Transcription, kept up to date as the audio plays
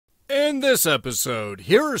In this episode,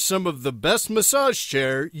 here are some of the best massage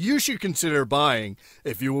chair you should consider buying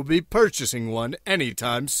if you will be purchasing one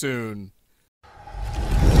anytime soon.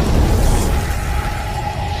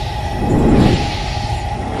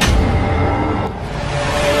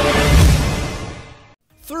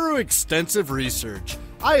 Through extensive research,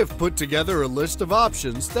 I have put together a list of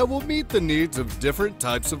options that will meet the needs of different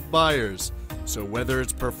types of buyers. So whether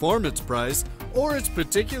it's performance price or its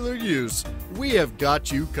particular use, we have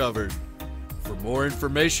got you covered. For more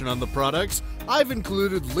information on the products, I've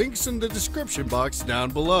included links in the description box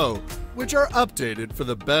down below, which are updated for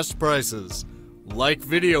the best prices. Like,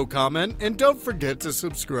 video, comment, and don't forget to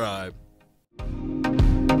subscribe.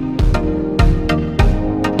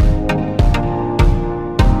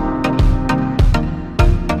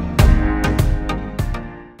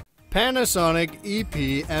 Panasonic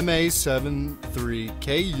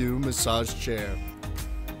EP-MA73KU Massage Chair.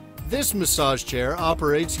 This massage chair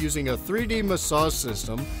operates using a 3D massage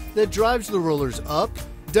system that drives the rollers up,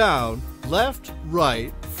 down, left,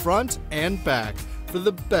 right, front, and back for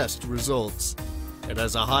the best results. It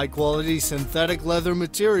has a high-quality synthetic leather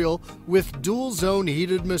material with dual-zone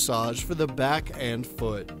heated massage for the back and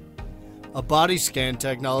foot. A body scan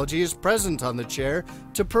technology is present on the chair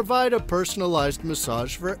to provide a personalized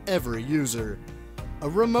massage for every user. A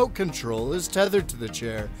remote control is tethered to the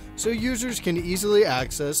chair, so users can easily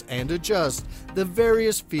access and adjust the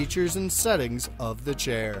various features and settings of the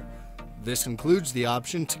chair. This includes the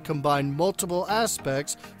option to combine multiple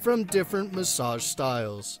aspects from different massage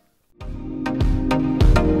styles.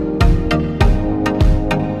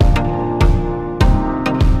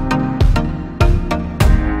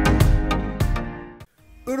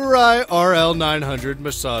 OOTORI RL900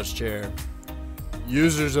 Massage Chair.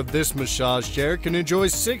 Users of this massage chair can enjoy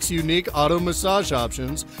 6 unique auto massage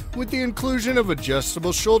options with the inclusion of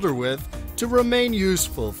adjustable shoulder width to remain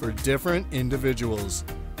useful for different individuals.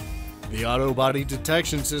 The auto body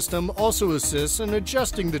detection system also assists in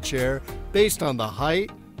adjusting the chair based on the height,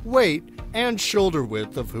 weight, and shoulder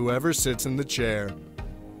width of whoever sits in the chair.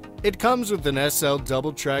 It comes with an SL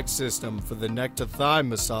double track system for the neck to thigh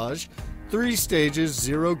massage, 3 stages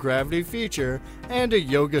zero gravity feature, and a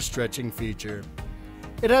yoga stretching feature.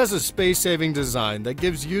 It has a space-saving design that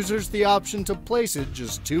gives users the option to place it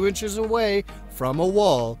just 2 inches away from a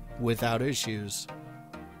wall without issues.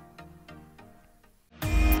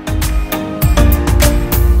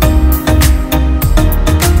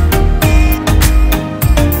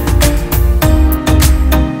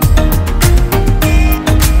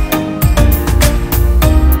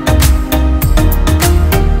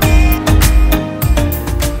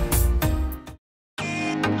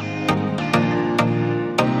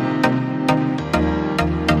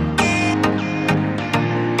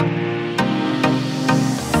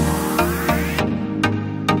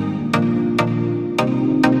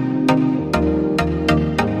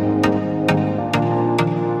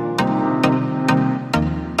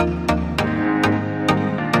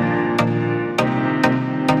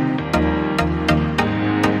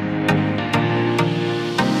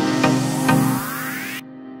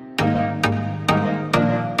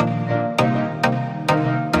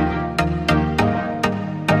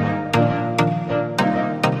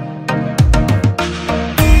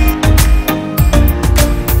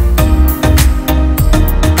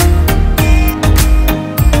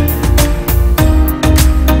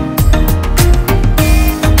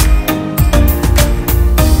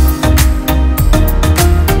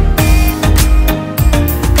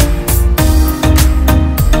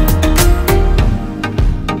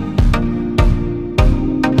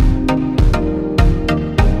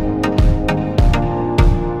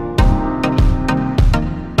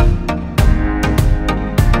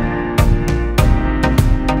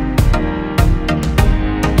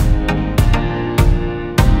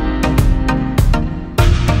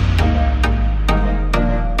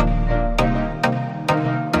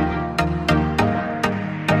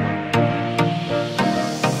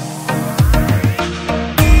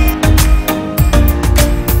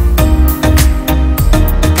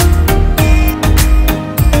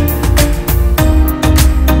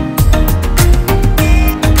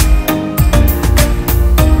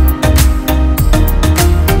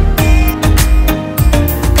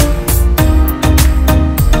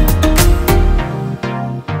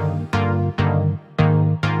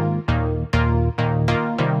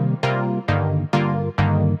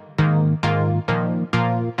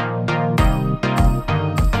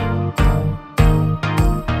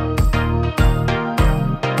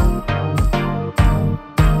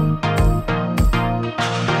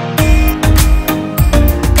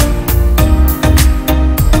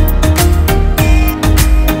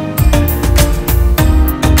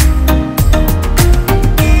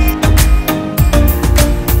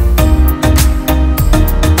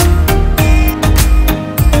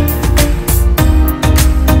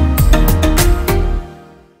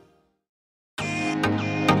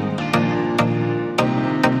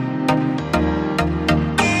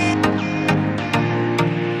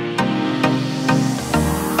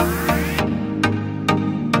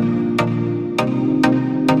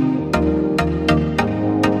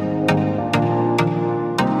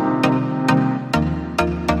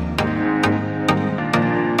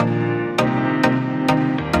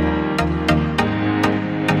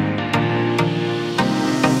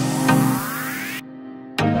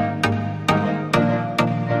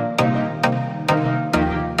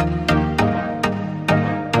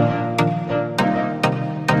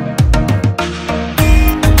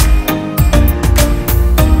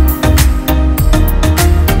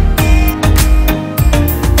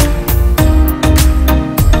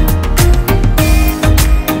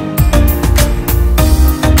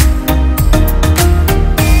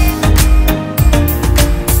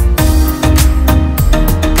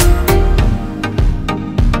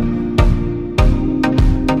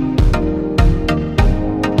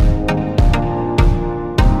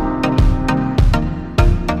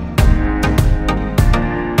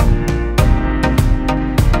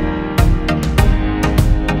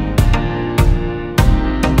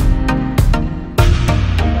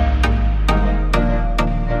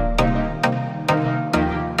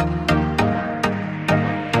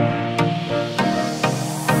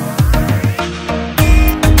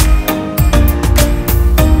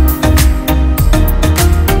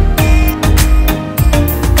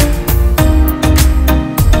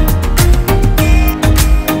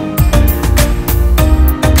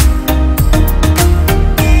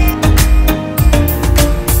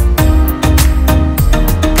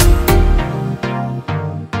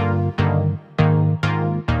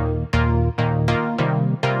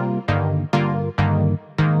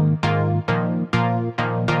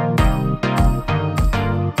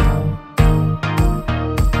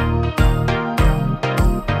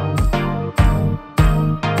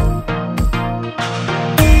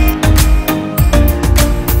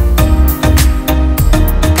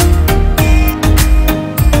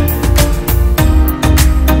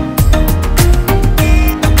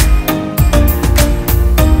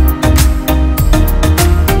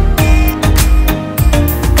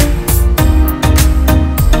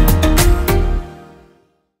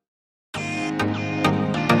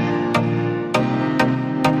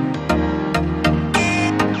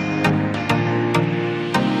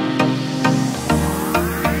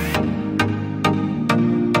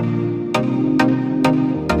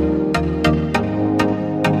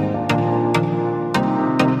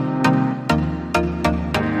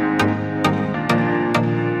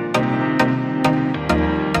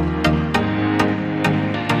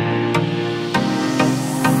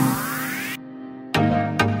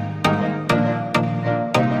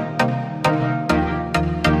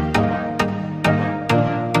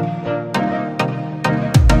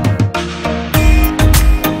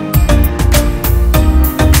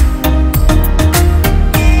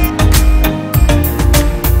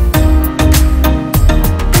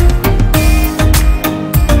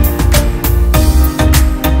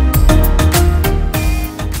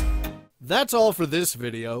 That's all for this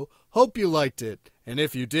video. Hope you liked it, and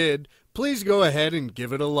if you did, please go ahead and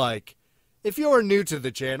give it a like. If you are new to the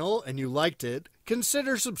channel and you liked it,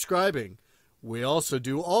 consider subscribing. We also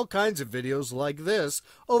do all kinds of videos like this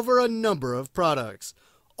over a number of products,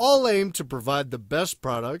 all aimed to provide the best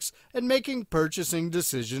products and making purchasing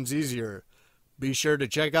decisions easier. Be sure to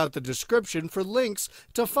check out the description for links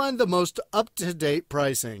to find the most up-to-date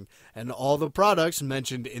pricing and all the products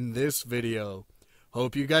mentioned in this video.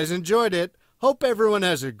 Hope you guys enjoyed it. Hope everyone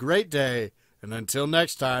has a great day. And until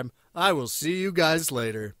next time, I will see you guys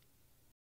later.